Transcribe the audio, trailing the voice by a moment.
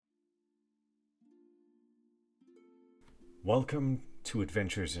Welcome to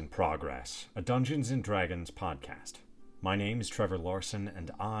Adventures in Progress, a Dungeons & Dragons podcast. My name is Trevor Larson,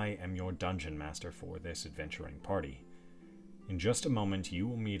 and I am your Dungeon Master for this adventuring party. In just a moment, you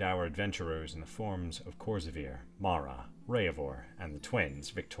will meet our adventurers in the forms of Corzavir, Mara, Rayavor, and the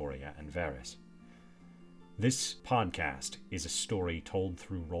twins, Victoria and Varys. This podcast is a story told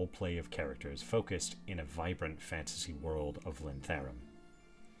through roleplay of characters focused in a vibrant fantasy world of Lintherum.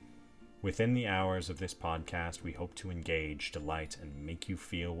 Within the hours of this podcast, we hope to engage, delight, and make you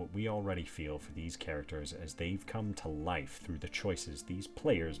feel what we already feel for these characters as they've come to life through the choices these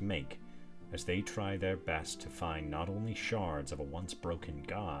players make as they try their best to find not only shards of a once broken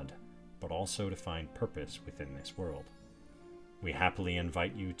god, but also to find purpose within this world. We happily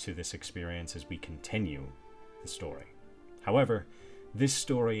invite you to this experience as we continue the story. However, this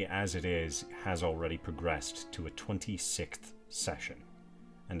story as it is has already progressed to a 26th session.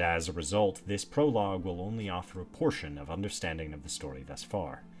 And as a result, this prologue will only offer a portion of understanding of the story thus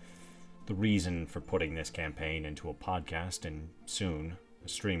far. The reason for putting this campaign into a podcast and soon a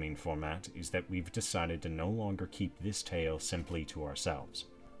streaming format is that we've decided to no longer keep this tale simply to ourselves.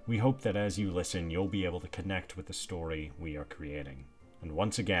 We hope that as you listen, you'll be able to connect with the story we are creating. And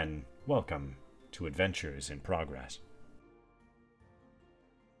once again, welcome to Adventures in Progress.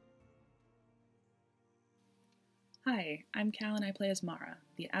 Hi, I'm Cal and I play as Mara,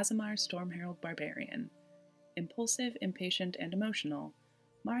 the Aasimar Stormherald Barbarian. Impulsive, impatient, and emotional,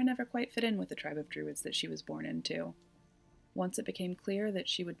 Mara never quite fit in with the tribe of druids that she was born into. Once it became clear that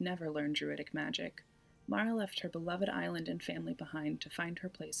she would never learn druidic magic, Mara left her beloved island and family behind to find her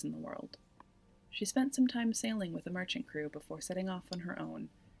place in the world. She spent some time sailing with a merchant crew before setting off on her own,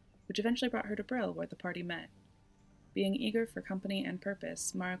 which eventually brought her to Brill, where the party met. Being eager for company and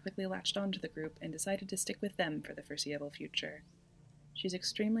purpose, Mara quickly latched onto the group and decided to stick with them for the foreseeable future. She's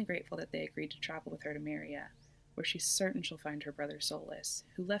extremely grateful that they agreed to travel with her to Myria, where she's certain she'll find her brother Solus,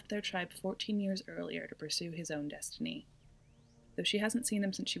 who left their tribe 14 years earlier to pursue his own destiny. Though she hasn't seen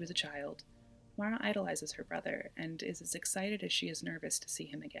him since she was a child, Mara idolizes her brother and is as excited as she is nervous to see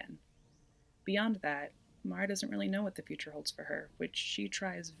him again. Beyond that, Mara doesn't really know what the future holds for her, which she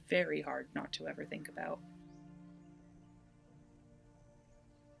tries very hard not to ever think about.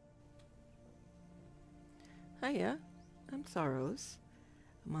 Hiya, I'm Sorrows.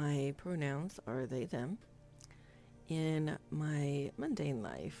 My pronouns are they, them. In my mundane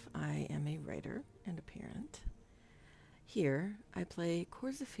life, I am a writer and a parent. Here, I play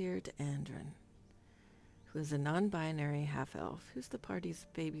Corzavir D'Andren, who is a non-binary half-elf who's the party's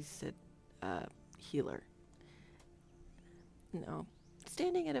babysit healer. No,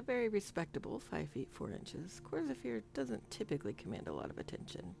 standing at a very respectable 5 feet 4 inches, Corzavir doesn't typically command a lot of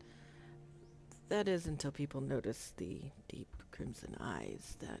attention. That is until people notice the deep crimson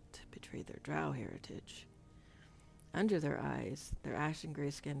eyes that betray their drow heritage. Under their eyes, their ashen gray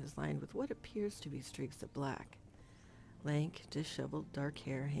skin is lined with what appears to be streaks of black. Lank, disheveled dark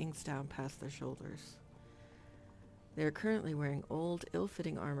hair hangs down past their shoulders. They are currently wearing old,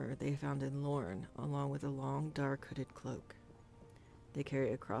 ill-fitting armor they found in Lorne, along with a long, dark hooded cloak. They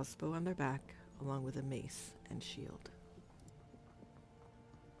carry a crossbow on their back, along with a mace and shield.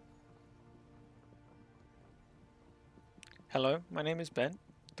 Hello, my name is Ben,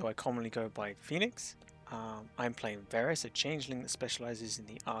 though I commonly go by Phoenix. I'm playing Varys, a changeling that specializes in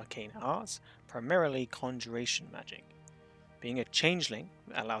the arcane arts, primarily conjuration magic. Being a changeling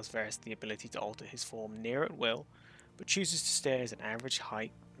allows Varys the ability to alter his form near at will, but chooses to stay as an average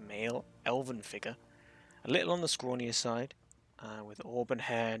height, male, elven figure, a little on the scrawnier side, with auburn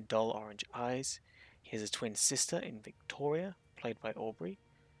hair and dull orange eyes. He has a twin sister in Victoria, played by Aubrey.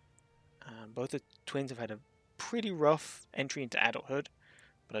 Both the twins have had a pretty rough entry into adulthood,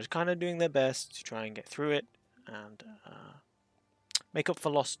 but are kind of doing their best to try and get through it and make up for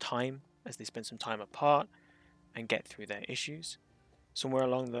lost time as they spend some time apart and get through their issues. Somewhere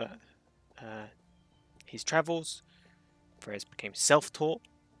along his travels, Varys became self-taught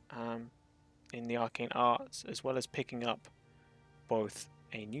in the arcane arts, as well as picking up both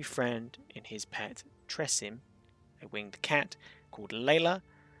a new friend in his pet Tressim, a winged cat called Layla,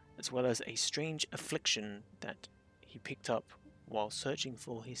 as well as a strange affliction that he picked up while searching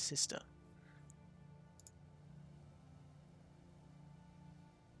for his sister.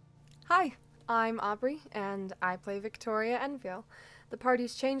 Hi, I'm Aubrey, and I play Victoria Enfield, the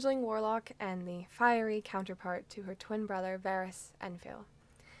party's changeling warlock and the fiery counterpart to her twin brother Varys Enfield.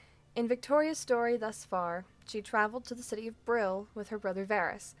 In Victoria's story thus far, she traveled to the city of Brill with her brother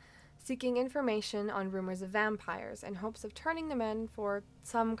Varys, seeking information on rumors of vampires in hopes of turning them in for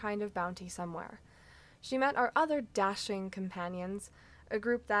some kind of bounty somewhere. She met our other dashing companions, a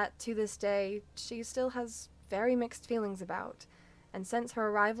group that, to this day, she still has very mixed feelings about, and since her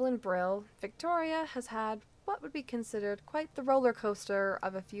arrival in Brill, Victoria has had what would be considered quite the roller coaster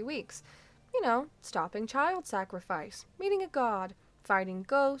of a few weeks. You know, stopping child sacrifice, meeting a god, fighting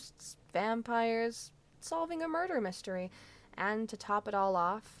ghosts, vampires, solving a murder mystery, and to top it all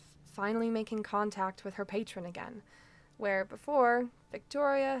off, finally making contact with her patron again, where before,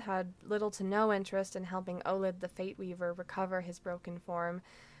 Victoria had little to no interest in helping Olid the Fate Weaver recover his broken form.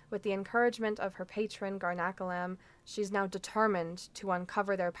 With the encouragement of her patron, Garnacalam, she's now determined to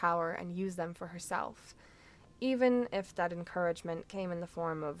uncover their power and use them for herself, even if that encouragement came in the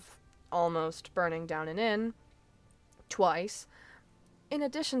form of almost burning down an inn, twice. In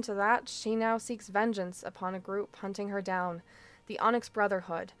addition to that, she now seeks vengeance upon a group hunting her down, the Onyx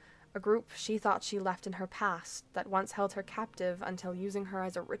Brotherhood, a group she thought she left in her past that once held her captive until using her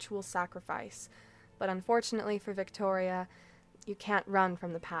as a ritual sacrifice. But unfortunately for Victoria, you can't run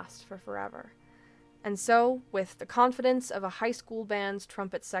from the past for forever. And so, with the confidence of a high school band's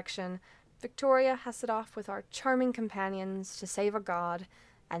trumpet section, Victoria has set off with our charming companions to save a god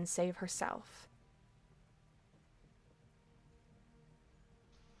and save herself.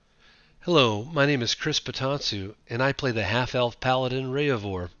 Hello, my name is Chris Patansu, and I play the half-elf paladin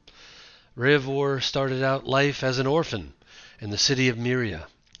Reavor. Reavor started out life as an orphan in the city of Myria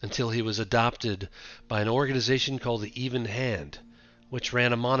until he was adopted by an organization called the Even Hand, which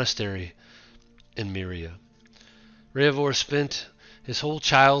ran a monastery in Myria. Reavor spent his whole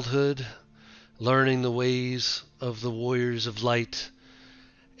childhood learning the ways of the Warriors of Light,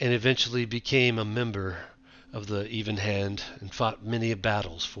 and eventually became a member of the Even Hand and fought many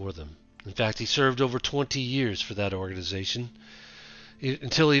battles for them. In fact, he served over 20 years for that organization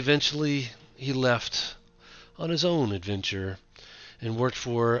until eventually he left on his own adventure and worked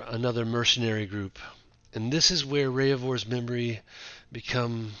for another mercenary group. And this is where Reavor's memory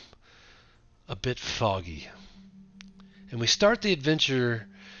become a bit foggy. And we start the adventure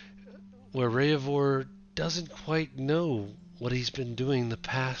where Reavor doesn't quite know what he's been doing the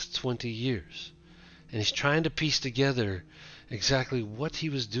past 20 years. And he's trying to piece together exactly what he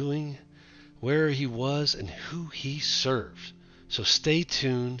was doing, where he was, and who he served. So stay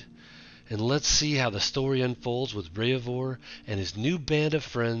tuned, and let's see how the story unfolds with Reavor and his new band of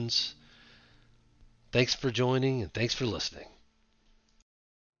friends. Thanks for joining, and thanks for listening.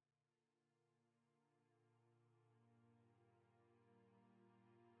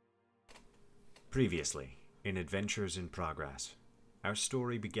 Previously, in Adventures in Progress, our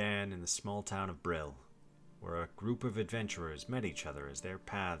story began in the small town of Brill, where a group of adventurers met each other as their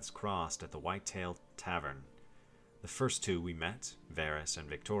paths crossed at the Whitetail Tavern. The first two we met, Varys and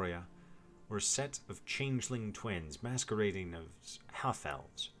Victoria, were a set of changeling twins masquerading as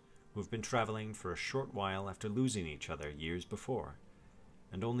half-elves, who have been traveling for a short while after losing each other years before,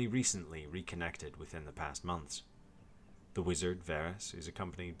 and only recently reconnected within the past months. The wizard, Varys, is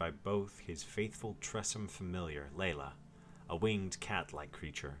accompanied by both his faithful Tressum familiar, Layla, a winged cat-like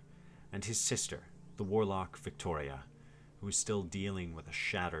creature, and his sister, the warlock Victoria, who is still dealing with a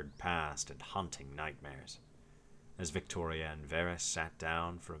shattered past and haunting nightmares. As Victoria and Varys sat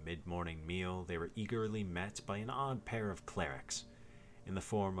down for a mid-morning meal, they were eagerly met by an odd pair of clerics, in the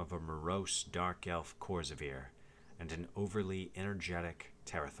form of a morose dark elf Corzavir and an overly energetic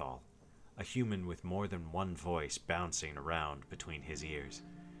Terethal, a human with more than one voice bouncing around between his ears.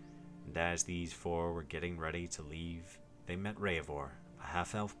 And as these four were getting ready to leave, they met Reavor, a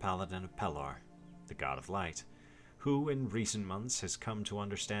half-elf paladin of Pelor, the god of light, who in recent months has come to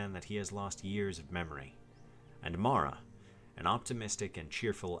understand that he has lost years of memory, and Mara, an optimistic and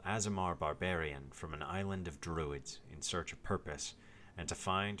cheerful Aasimar barbarian from an island of druids in search of purpose and to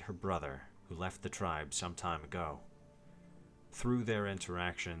find her brother who left the tribe some time ago. Through their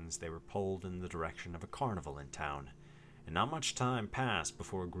interactions, they were pulled in the direction of a carnival in town, and not much time passed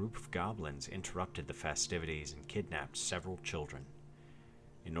before a group of goblins interrupted the festivities and kidnapped several children.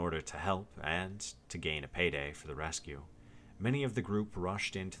 In order to help and to gain a payday for the rescue, many of the group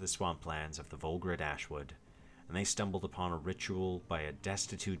rushed into the swamplands of the Volgrid Ashwood, and they stumbled upon a ritual by a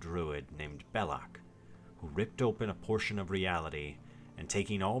destitute druid named Belloc, who ripped open a portion of reality and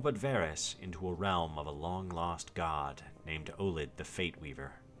taking all but Varys into a realm of a long-lost god named Olid the Fate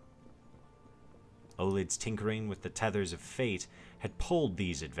Weaver. Olid's tinkering with the tethers of fate had pulled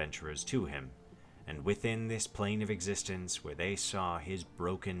these adventurers to him, and within this plane of existence where they saw his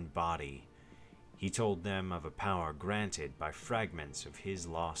broken body, he told them of a power granted by fragments of his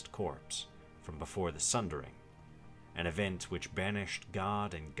lost corpse from before the Sundering, an event which banished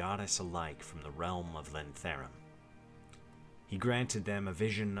god and goddess alike from the realm of Lentharum. He granted them a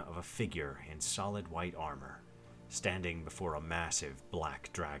vision of a figure in solid white armor, standing before a massive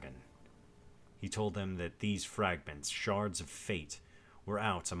black dragon. He told them that these fragments, shards of fate, were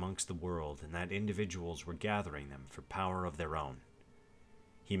out amongst the world and that individuals were gathering them for power of their own.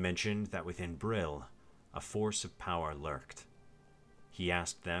 He mentioned that within Brill, a force of power lurked. He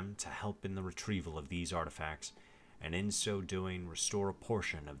asked them to help in the retrieval of these artifacts, and in so doing restore a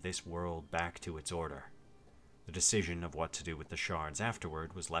portion of this world back to its order. The decision of what to do with the shards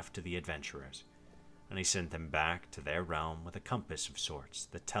afterward was left to the adventurers, and he sent them back to their realm with a compass of sorts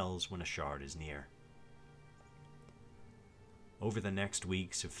that tells when a shard is near. Over the next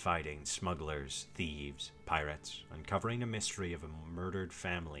weeks of fighting smugglers, thieves, pirates, uncovering a mystery of a murdered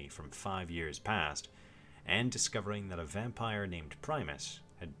family from 5 years past, and discovering that a vampire named Primus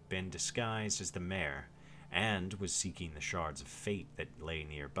had been disguised as the mayor and was seeking the shards of fate that lay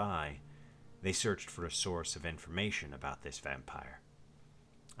nearby, they searched for a source of information about this vampire.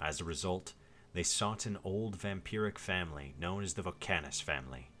 As a result, they sought an old vampiric family known as the Vocanus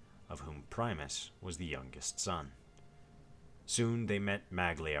family, of whom Primus was the youngest son. Soon they met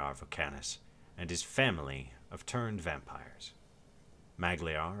Magliar Vocanus and his family of turned vampires.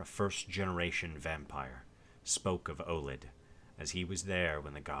 Magliar, a first-generation vampire, spoke of Olid, as he was there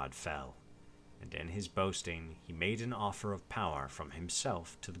when the god fell, and in his boasting he made an offer of power from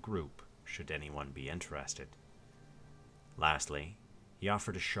himself to the group, should anyone be interested. Lastly, he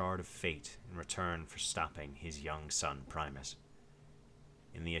offered a shard of fate in return for stopping his young son Primus.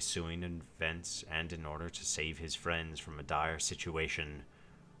 In the ensuing events, and in order to save his friends from a dire situation,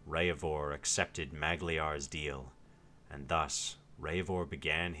 Reavor accepted Magliar's deal, and thus Reavor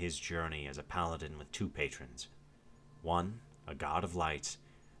began his journey as a paladin with two patrons, one a god of light,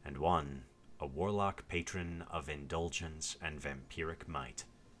 and one a warlock patron of indulgence and vampiric might.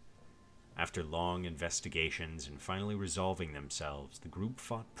 After long investigations and finally resolving themselves, the group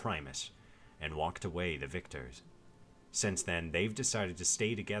fought Primus and walked away the victors. Since then, they've decided to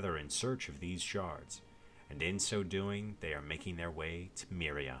stay together in search of these shards, and in so doing, they are making their way to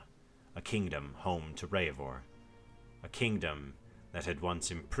Myria, a kingdom home to Reavor, a kingdom that had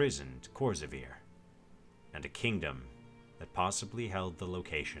once imprisoned Corzavir, and a kingdom that possibly held the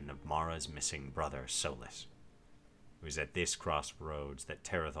location of Mara's missing brother, Solus. It was at this crossroads that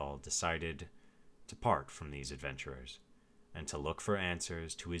Terethal decided to part from these adventurers, and to look for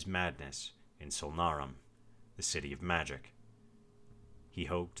answers to his madness in Solnarum, the city of magic. He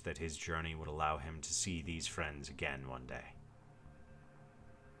hoped that his journey would allow him to see these friends again one day.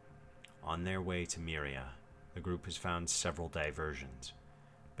 On their way to Myria, the group has found several diversions,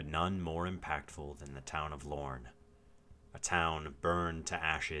 but none more impactful than the town of Lorne, a town burned to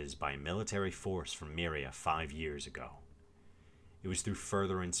ashes by military force from Myria 5 years ago. It was through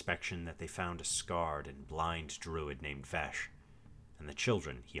further inspection that they found a scarred and blind druid named Vesh, and the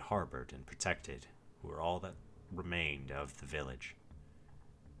children he harbored and protected, who were all that remained of the village.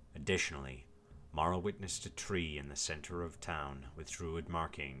 Additionally, Mara witnessed a tree in the center of town with druid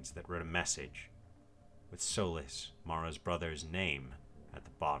markings that read a message, with Solus, Mara's brother's name, at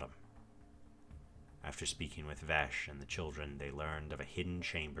the bottom. After speaking with Vesh and the children, they learned of a hidden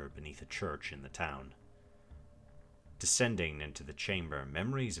chamber beneath a church in the town. Descending into the chamber,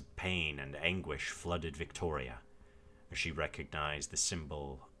 memories of pain and anguish flooded Victoria, as she recognized the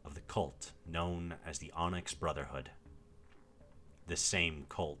symbol of the cult known as the Onyx Brotherhood. The same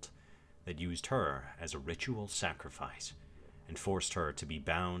cult that used her as a ritual sacrifice and forced her to be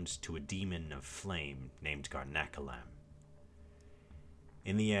bound to a demon of flame named Garnacalam.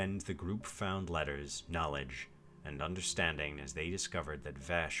 In the end, the group found letters, knowledge, and understanding as they discovered that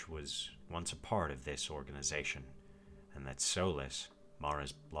Vesh was once a part of this organization, and that Solus,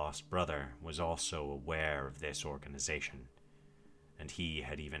 Mara's lost brother, was also aware of this organization, and he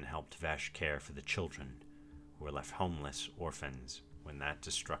had even helped Vesh care for the children who were left homeless orphans when that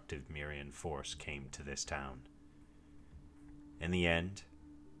destructive Myrian force came to this town. In the end,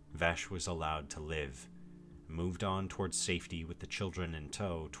 Vesh was allowed to live, moved on towards safety with the children in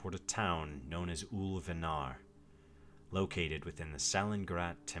tow toward a town known as Ulvenar, located within the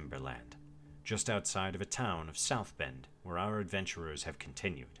Salingrat timberland, just outside of a town of South Bend, where our adventurers have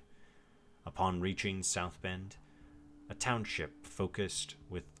continued. Upon reaching South Bend, a township focused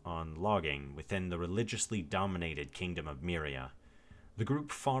on logging within the religiously dominated kingdom of Myria, the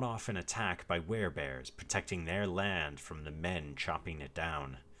group fought off an attack by werebears, protecting their land from the men chopping it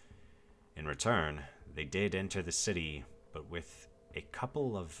down. In return, they did enter the city, but with a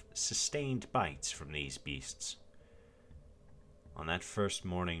couple of sustained bites from these beasts. On that first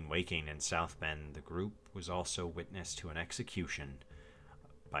morning waking in South Bend, the group was also witness to an execution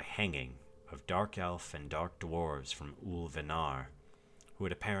by hanging of dark elf and dark dwarves from Ulvenar, who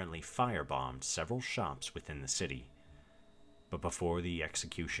had apparently firebombed several shops within the city. But before the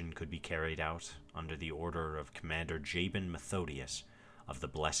execution could be carried out, under the order of Commander Jabin Methodius of the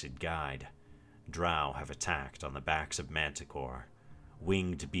Blessed Guide, drow have attacked on the backs of manticore,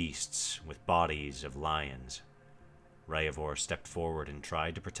 winged beasts with bodies of lions. Rayavor stepped forward and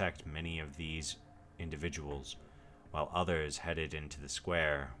tried to protect many of these individuals, while others headed into the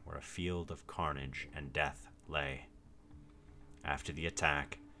square where a field of carnage and death lay. After the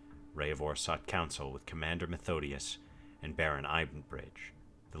attack, Rayavor sought counsel with Commander Methodius and Baron Eibenbridge,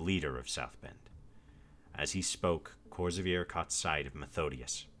 the leader of South Bend. As he spoke, Corzavir caught sight of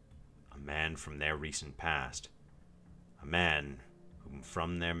Methodius, a man from their recent past, a man whom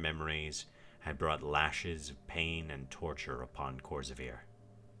from their memories had brought lashes of pain and torture upon Corzavir.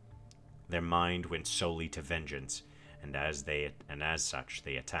 Their mind went solely to vengeance, and as such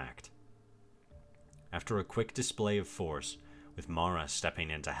they attacked. After a quick display of force, with Mara stepping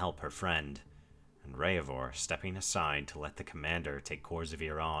in to help her friend, and Rayavor stepping aside to let the commander take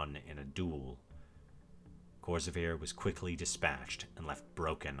Corzavir on in a duel, Corzavir was quickly dispatched and left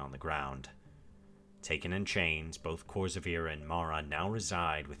broken on the ground. Taken in chains, both Corzavir and Mara now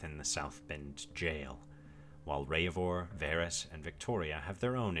reside within the South Bend jail, while Rayavor, Varys, and Victoria have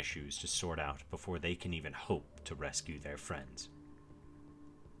their own issues to sort out before they can even hope to rescue their friends.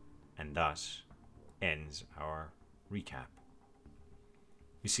 And thus ends our recap.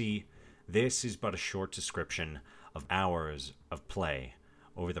 You see, this is but a short description of hours of play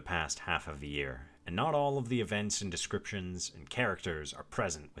over the past half of the year, and not all of the events and descriptions and characters are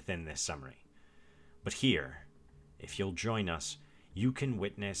present within this summary. But here, if you'll join us, you can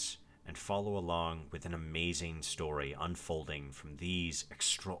witness and follow along with an amazing story unfolding from these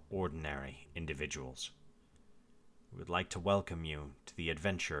extraordinary individuals. We would like to welcome you to the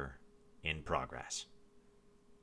adventure in progress.